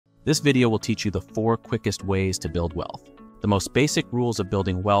This video will teach you the 4 quickest ways to build wealth. The most basic rules of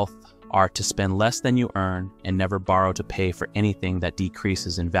building wealth are to spend less than you earn and never borrow to pay for anything that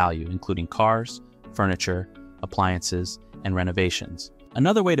decreases in value, including cars, furniture, appliances, and renovations.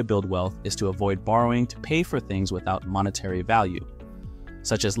 Another way to build wealth is to avoid borrowing to pay for things without monetary value,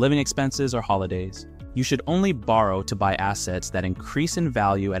 such as living expenses or holidays. You should only borrow to buy assets that increase in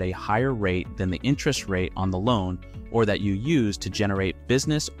value at a higher rate than the interest rate on the loan, or that you use to generate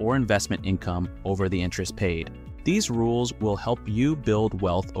business or investment income over the interest paid. These rules will help you build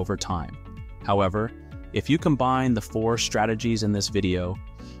wealth over time. However, if you combine the 4 strategies in this video,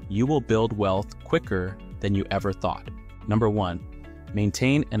 you will build wealth quicker than you ever thought. Number 1,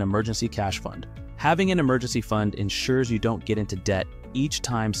 maintain an emergency cash fund. Having an emergency fund ensures you don't get into debt each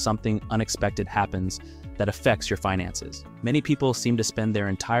time something unexpected happens that affects your finances. Many people seem to spend their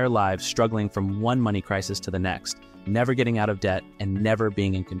entire lives struggling from one money crisis to the next, never getting out of debt and never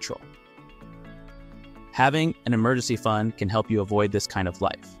being in control. Having an emergency fund can help you avoid this kind of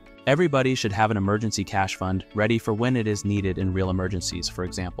life. Everybody should have an emergency cash fund ready for when it is needed in real emergencies. For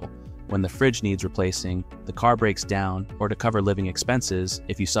example, when the fridge needs replacing, the car breaks down, or to cover living expenses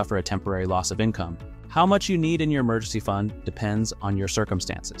if you suffer a temporary loss of income. How much you need in your emergency fund depends on your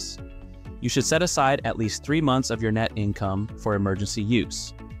circumstances. You should set aside at least 3 months of your net income for emergency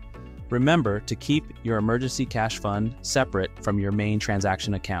use. Remember to keep your emergency cash fund separate from your main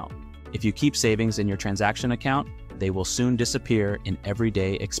transaction account. If you keep savings in your transaction account, they will soon disappear in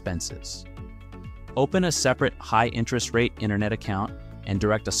everyday expenses. Open a separate high interest rate internet account and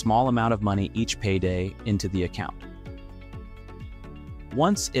direct a small amount of money each payday into the account.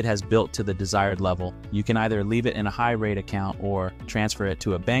 Once it has built to the desired level, you can either leave it in a high rate account or transfer it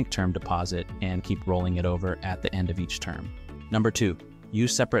to a bank term deposit and keep rolling it over at the end of each term. Number 2,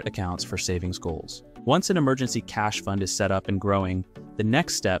 use separate accounts for savings goals. Once an emergency cash fund is set up and growing, the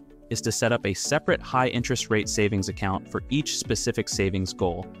next step is to set up a separate high interest rate savings account for each specific savings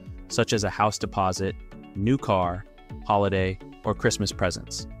goal, such as a house deposit, new car, holiday, or Christmas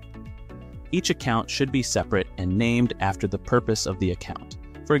presents. Each account should be separate and named after the purpose of the account.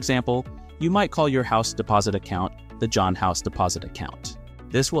 For example, you might call your house deposit account the John House Deposit Account.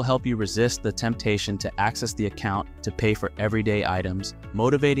 This will help you resist the temptation to access the account to pay for everyday items,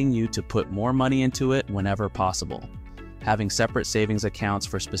 motivating you to put more money into it whenever possible. Having separate savings accounts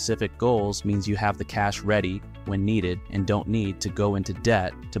for specific goals means you have the cash ready when needed and don't need to go into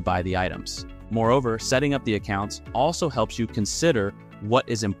debt to buy the items. Moreover, setting up the accounts also helps you consider what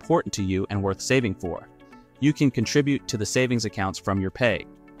is important to you and worth saving for. You can contribute to the savings accounts from your pay.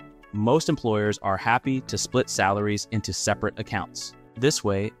 Most employers are happy to split salaries into separate accounts. This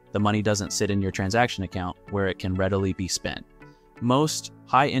way, the money doesn't sit in your transaction account where it can readily be spent. Most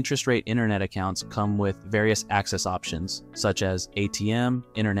high interest rate internet accounts come with various access options, such as ATM,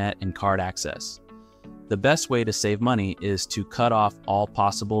 internet, and card access. The best way to save money is to cut off all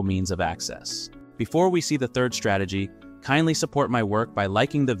possible means of access. Before we see the 3rd strategy, kindly support my work by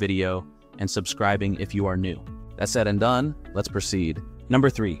liking the video and subscribing if you are new. That said and done, let's proceed. Number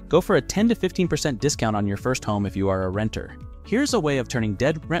 3, go for a 10 to 15% discount on your first home if you are a renter. Here's a way of turning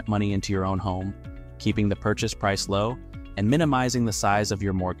dead rent money into your own home, keeping the purchase price low, and minimizing the size of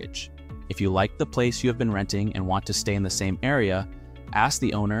your mortgage. If you like the place you have been renting and want to stay in the same area, ask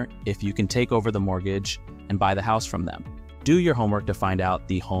the owner if you can take over the mortgage and buy the house from them. Do your homework to find out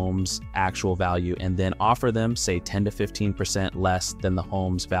the home's actual value and then offer them, say, 10 to 15% less than the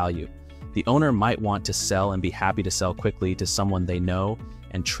home's value. The owner might want to sell and be happy to sell quickly to someone they know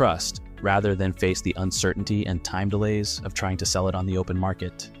and trust rather than face the uncertainty and time delays of trying to sell it on the open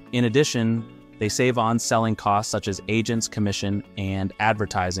market. In addition, they save on selling costs such as agents' commission and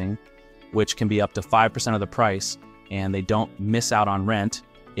advertising, which can be up to 5% of the price, and they don't miss out on rent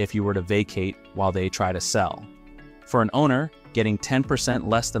if you were to vacate while they try to sell. For an owner, getting 10%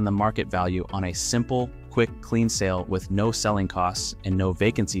 less than the market value on a simple, quick, clean sale with no selling costs and no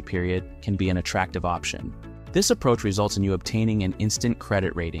vacancy period can be an attractive option. This approach results in you obtaining an instant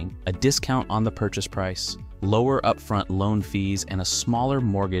credit rating, a discount on the purchase price, lower upfront loan fees, and a smaller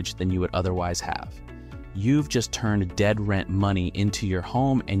mortgage than you would otherwise have. You've just turned dead rent money into your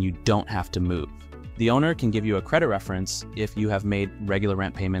home and you don't have to move. The owner can give you a credit reference if you have made regular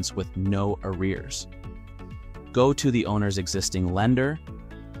rent payments with no arrears. Go to the owner's existing lender.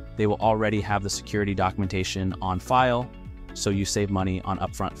 They will already have the security documentation on file, so you save money on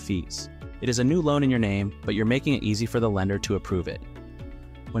upfront fees. It is a new loan in your name, but you're making it easy for the lender to approve it.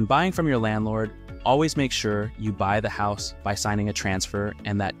 When buying from your landlord, always make sure you buy the house by signing a transfer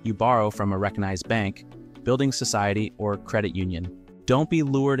and that you borrow from a recognized bank, building society, or credit union. Don't be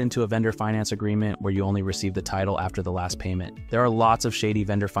lured into a vendor finance agreement where you only receive the title after the last payment. There are lots of shady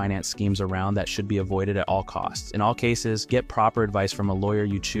vendor finance schemes around that should be avoided at all costs. In all cases, get proper advice from a lawyer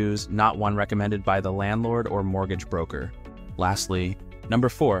you choose, not one recommended by the landlord or mortgage broker. Lastly, number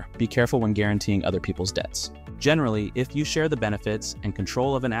 4, be careful when guaranteeing other people's debts. Generally, if you share the benefits and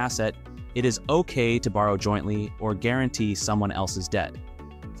control of an asset, it is okay to borrow jointly or guarantee someone else's debt.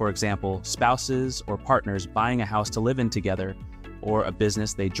 For example, spouses or partners buying a house to live in together, or a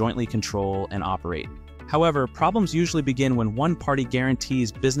business they jointly control and operate. However, problems usually begin when one party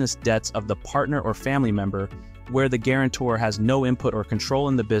guarantees business debts of the partner or family member where the guarantor has no input or control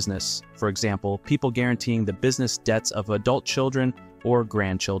in the business. For example, people guaranteeing the business debts of adult children or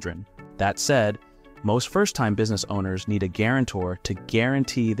grandchildren. That said, most first-time business owners need a guarantor to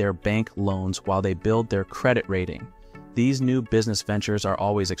guarantee their bank loans while they build their credit rating. These new business ventures are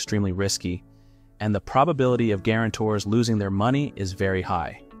always extremely risky, and the probability of guarantors losing their money is very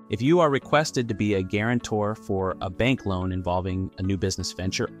high. If you are requested to be a guarantor for a bank loan involving a new business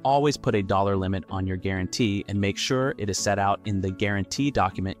venture, always put a dollar limit on your guarantee and make sure it is set out in the guarantee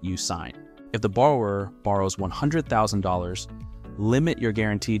document you sign. If the borrower borrows $100,000, limit your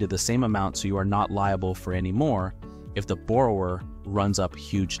guarantee to the same amount so you are not liable for any more if the borrower runs up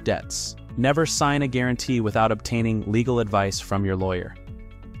huge debts. Never sign a guarantee without obtaining legal advice from your lawyer.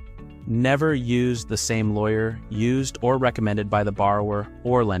 Never use the same lawyer used or recommended by the borrower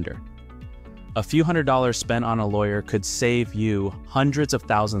or lender. A few $100s spent on a lawyer could save you hundreds of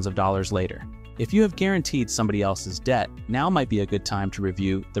thousands of dollars later. If you have guaranteed somebody else's debt, now might be a good time to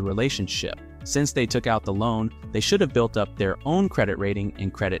review the relationship. Since they took out the loan, they should have built up their own credit rating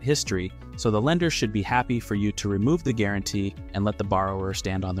and credit history, so the lender should be happy for you to remove the guarantee and let the borrower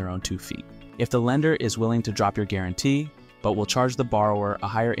stand on their own 2 feet. If the lender is willing to drop your guarantee, but will charge the borrower a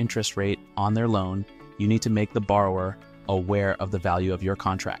higher interest rate on their loan, you need to make the borrower aware of the value of your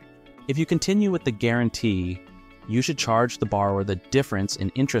contract. If you continue with the guarantee, you should charge the borrower the difference in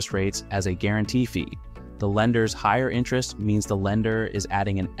interest rates as a guarantee fee. The lender's higher interest means the lender is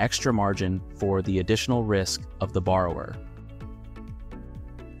adding an extra margin for the additional risk of the borrower.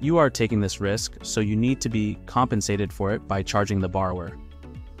 You are taking this risk, so you need to be compensated for it by charging the borrower.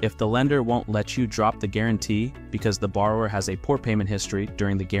 If the lender won't let you drop the guarantee because the borrower has a poor payment history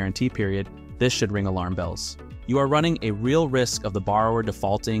during the guarantee period, this should ring alarm bells. You are running a real risk of the borrower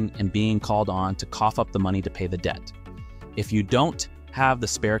defaulting and being called on to cough up the money to pay the debt. If you don't have the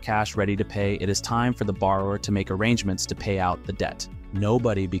spare cash ready to pay, it is time for the borrower to make arrangements to pay out the debt.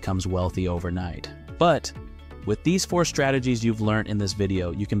 Nobody becomes wealthy overnight. But with these 4 strategies you've learned in this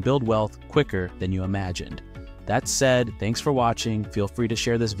video, you can build wealth quicker than you imagined. That said, thanks for watching. Feel free to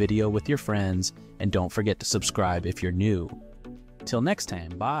share this video with your friends, and don't forget to subscribe if you're new. Till next time,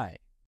 bye.